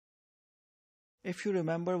If you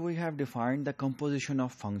remember, we have defined the composition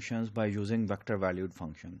of functions by using vector valued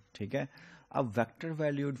function. ठीक है, अब vector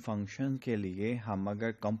valued function के लिए हम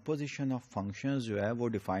अगर कंपोजिशन ऑफ फंक्शंस जो है वो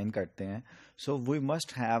डिफाइन करते हैं, so we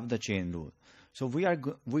must have the chain rule. So we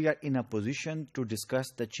are in a position to discuss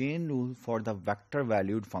the chain rule for the vector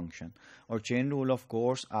valued function. और chain rule of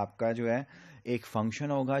course आपका जो है एक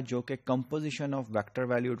function होगा जो कि composition of vector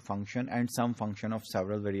valued function and some function of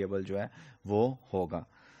several variable जो है वो होगा.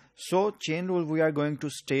 So chain rule we are going to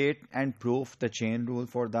state and prove the chain rule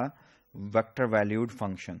for the vector valued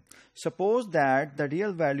function. Suppose that the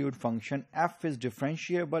real valued function f is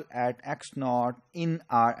differentiable at x naught in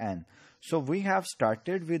Rn. So we have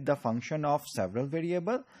started with the function of several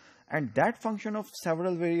variable, and that function of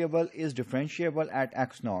several variable is differentiable at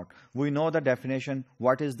x naught. We know the definition,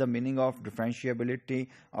 what is the meaning of differentiability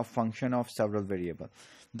of function of several variable.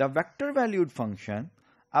 The vector valued function,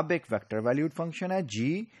 अब एक vector valued function है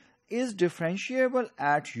g, is differentiable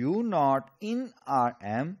at u naught in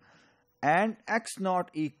Rm and x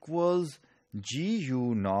naught equals g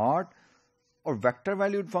u naught. और vector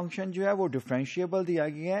valued function जो है वो differentiable दिया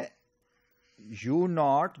गया है u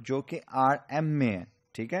नॉट जो कि आर एम में है,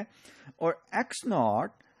 ठीक है, और x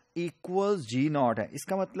not equals g not है.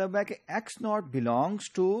 इसका मतलब है कि x not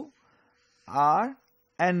belongs to are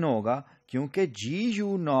N होगा, क्योंकि g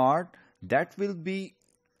u not that will be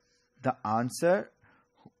the answer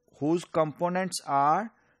whose components are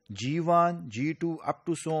g1 g2 up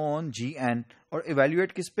to so on gn. और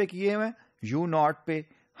इवेल्युएट किस पे किए हुए? u नॉट पे.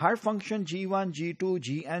 हर फंक्शन g1 g2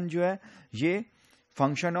 gn जो है ये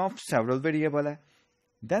function of several variable है.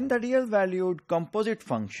 Then the real valued composite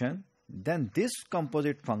function, then this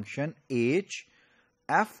composite function h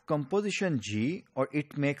f composition g, और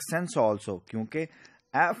it makes sense also क्योंकि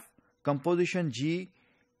f composition g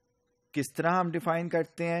किस तरह हम डिफाइन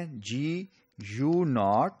करते हैं? g u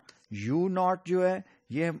नॉट जो है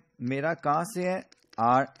ये मेरा कहां से है?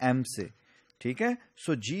 आर एम से, ठीक है.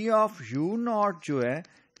 सो g ऑफ u नॉट जो है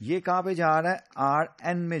ये कहां पे जा रहा है? आर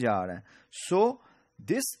एन में जा रहा है. सो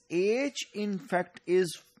this h in fact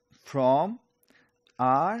is from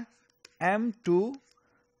R m to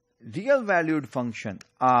real valued function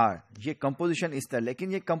R. ये composition इस तरह,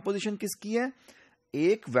 लेकिन ये composition किसकी है?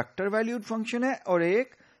 एक vector valued function है और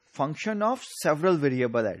एक function of several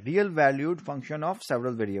variable है, real valued function of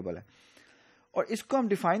several variable है. और इसको हम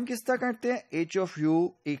डिफाइन किस तरह करते हैं? h of u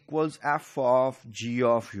equals f of g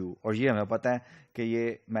of u. और ये हमें पता है कि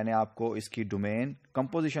ये मैंने आपको इसकी डोमेन,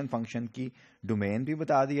 कंपोजिशन फंक्शन की डोमेन भी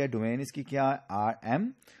बता दिया है. डोमेन इसकी क्या है? आर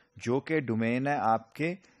एम, जो कि डोमेन है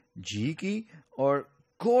आपके g की, और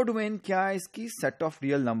को डोमेन क्या है इसकी? सेट ऑफ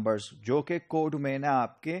रियल नंबर्स, जो कि को डोमेन है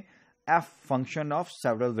आपके f function of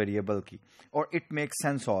several variable की. और it makes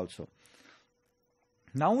sense also.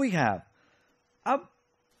 Now we have, अब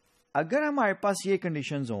अगर हमारे पास ये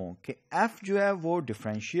कंडीशंस हो कि f जो है वो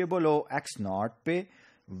डिफरेंशिएबल हो x नॉट पे,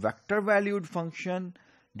 वेक्टर वैल्यूड फंक्शन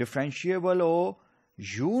डिफरेंशिएबल हो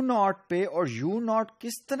u नॉट पे, और u नॉट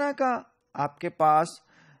किस तरह का आपके पास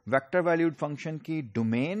वेक्टर वैल्यूड फंक्शन की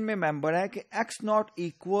डोमेन में मेंबर है कि x not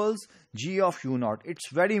equals g of u not. It's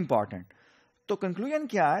very important. तो कंक्लूजन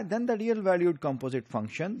क्या है? Then the real valued composite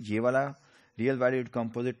function, ये वाला रियल वैल्यूड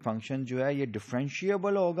कंपोजिट फंक्शन जो है ये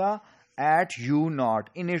डिफरेंशिएबल होगा at u not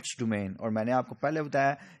in its domain. और मैंने आपको पहले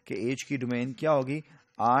बताया कि h की डोमेन क्या होगी?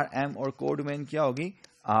 आर एम, और को डोमेन क्या होगी?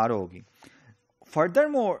 आर होगी.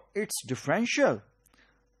 Furthermore it's differential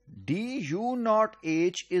du not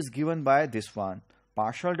h is given by this one,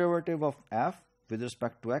 partial derivative of f with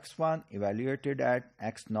respect to x1 evaluated at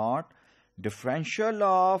x naught, differential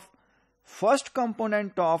of first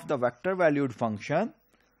component of the vector valued function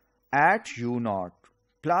at u naught,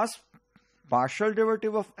 plus partial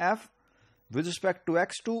derivative of f with respect to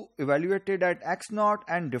x2 evaluated at x naught,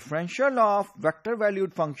 and differential of vector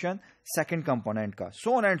valued function second component ka,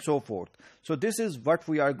 so on and so forth. So this is what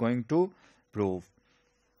we are going to prove.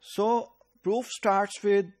 So proof starts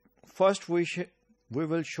with, first we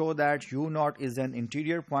will show that u naught is an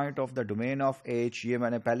interior point of the domain of h. ये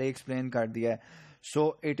मैंने पहले explain कर दिया है. So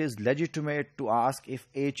it is legitimate to ask if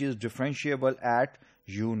h is differentiable at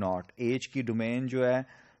u naught. h की domain जो है,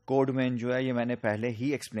 को डोमेन जो है, ये मैंने पहले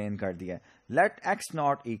ही एक्सप्लेन कर दिया है. Late x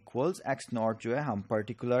not equals, x not जो है हम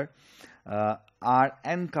पर्टिकुलर आर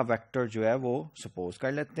एन का वेक्टर जो है वो सपोज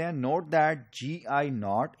कर लेते हैं. Note that ji I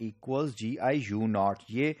not equals ji I you not.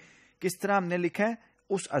 ये किस तरह हमने लिखा है?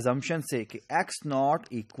 उस अजम्पशन से कि एक्स नॉट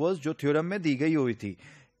इक्वल्स, जो थ्योरम में दी गई हुई थी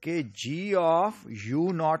कि जी ऑफ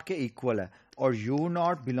यू नॉट के इक्वल है, और you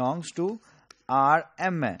not belongs to R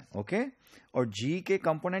M है. ओके, और g के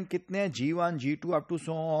कंपोनेंट कितने हैं? g1 g2 up to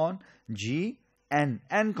so on gn.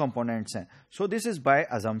 n components हैं. So this is by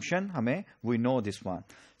assumption हमें we know this one.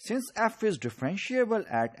 Since f is differentiable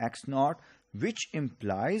at x naught, which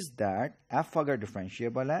implies that f अगर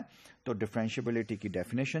differentiable है तो differentiability की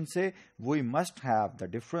definition से we must have the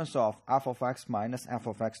difference of f of x minus f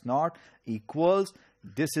of x naught equals,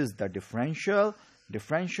 this is the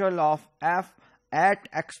differential of f at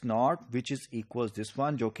x naught which is equals this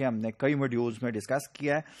one जो कि हमने कई modules में discuss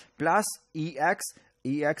किया है, plus ex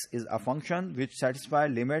is a function which satisfy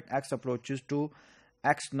limit x approaches to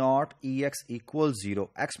x naught ex equals 0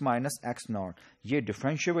 x minus x naught. ये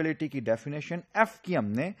differentiability की definition f की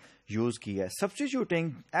हमने use की है. Substituting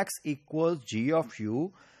x equals g of u,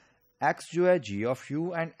 x जो है g of u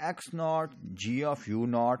and x naught g of u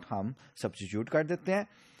naught हम substitute कर देते हैं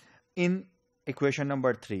in equation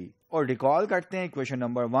number 3 और recall करते हैं equation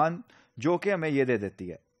number 1 जो कि हमें ये दे देती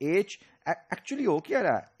है h. actually हो क्या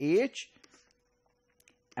रहा है h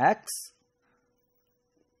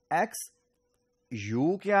x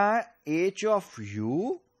u क्या है h of u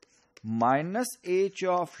minus h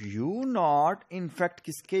of u naught in fact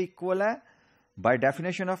किसके इक्वल है by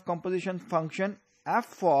definition of composition function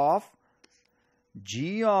f of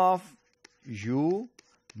g of u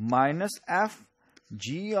minus f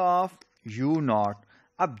g of u naught.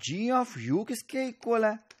 अब g of u किसके equal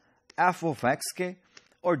है f of x के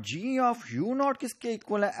और g of u naught किसके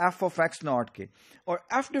equal है f of x naught के और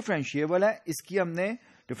f differentiable है. इसकी हमने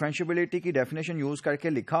डिफरेंशिएबिलिटी की डेफिनेशन यूज करके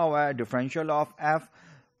लिखा हुआ है differential of f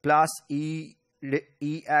plus E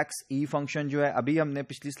x E function जो है अभी हमने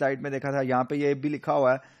पिछली स्लाइड में देखा था, यहां पे ये भी लिखा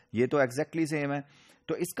हुआ है, ये तो एग्जैक्टली सेम है.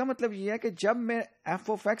 तो इसका मतलब ये है कि जब मैं f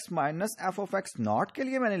of x minus f of x not के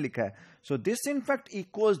लिए मैंने लिखा है so this in fact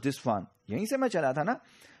equals this one, यहीं से मैं चला था ना.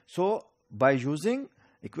 सो by using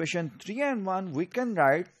equation 3 and 1 we can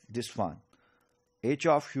write this one h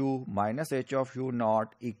of u minus h of u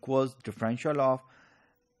naught equals differential of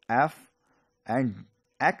f and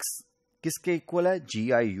x किसके इक्वल है gi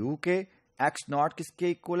u के, x naught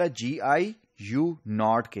किसके इक्वल है gi u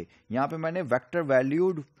naught के. यहां पे मैंने vector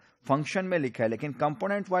valued function में लिखा है लेकिन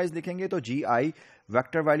कंपोनेंट वाइज लिखेंगे तो gi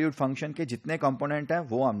वेक्टर वैल्यूड फंक्शन के जितने कंपोनेंट हैं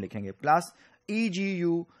वो हम लिखेंगे plus e g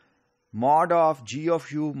u mod of g of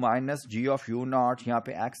u minus g of u naught, यहां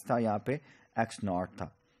पे x था यहां पे x naught था.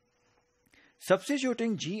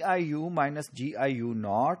 Substituting gi u minus gi u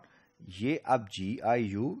naught, ये अब gi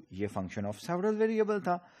u ये फंक्शन ऑफ सेवरल वेरिएबल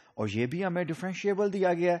था और ये भी हमें डिफरेंशिएबल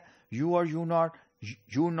दिया गया है u और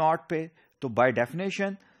u naught पे. तो bye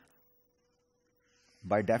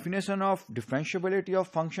definition of differentiability of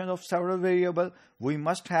functions of several variable we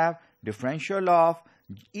must have differential of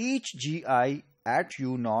each gi at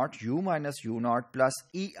u naught u minus u naught plus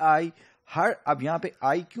ei हर, अब यहां पे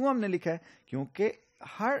i क्यों हमने लिखा है क्योंकि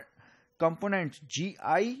हर कंपोनेंट gi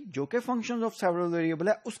जो कि फंक्शंस ऑफ सेवरल वेरिएबल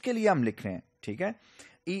है उसके लिए हम लिख रहे हैं. ठीक है,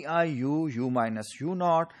 ei u minus u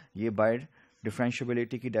naught ये बाय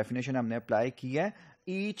डिफरेंशिएबिलिटी की डेफिनेशन हमने अप्लाई की है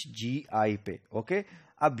ईच gi पे. ओके,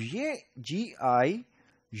 अब ये gi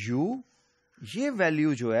u ये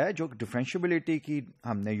वैल्यू जो है जो डिफरेंशिएबिलिटी की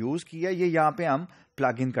हमने यूज की है ये यहां पे हम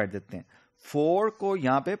प्लग इन कर देते हैं. 4 को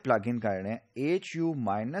यहां पे प्लग इन कर रहे हैं h u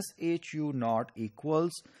minus h u naught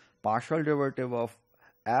equals partial derivative of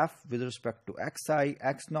f with respect to xi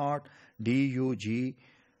x naught du g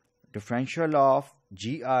differential of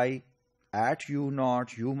gi at u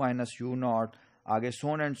naught u minus u naught आगे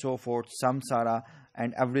so on and so forth सम सारा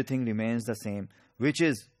and everything remains the same which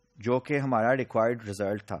is जो कि हमारा required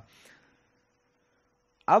result था.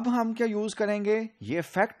 अब हम क्या use करेंगे ये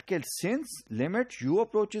फैक्ट के since limit u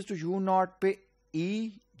approaches to u not पे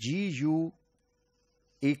e g u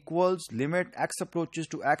equals limit x approaches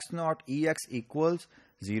to x not e x equals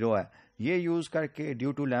 0 है. ये यूज करके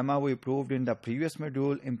due to lemma we proved in the previous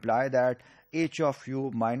module imply that h of u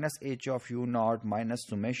minus h of u naught minus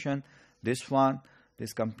summation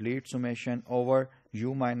this complete summation over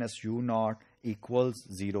u minus u naught equals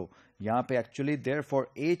 0. यहाँ पे actually therefore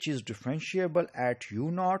h is differentiable at u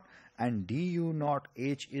naught and du naught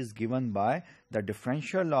h is given by the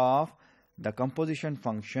differential of the composition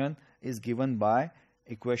function is given by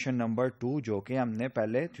equation number 2 जो कि हमने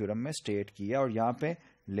पहले theorem में state किया और यहाँ पे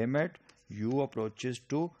limit u approaches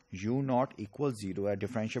to u naught equals 0 है.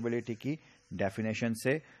 डिफरेंशिएबिलिटी की डेफिनेशन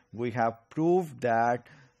से we have proved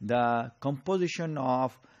that the composition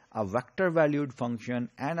of a vector valued function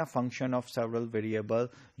and a function of several variable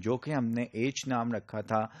जो कि हमने h नाम रखा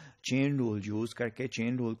था चेन रूल यूज करके,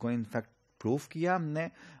 चेन रूल को इनफैक्ट प्रूफ किया हमने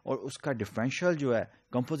और उसका डिफरेंशियल जो है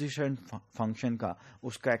कंपोजिशन फंक्शन का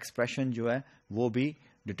उसका एक्सप्रेशन जो है वो भी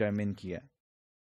डिटरमिन किया.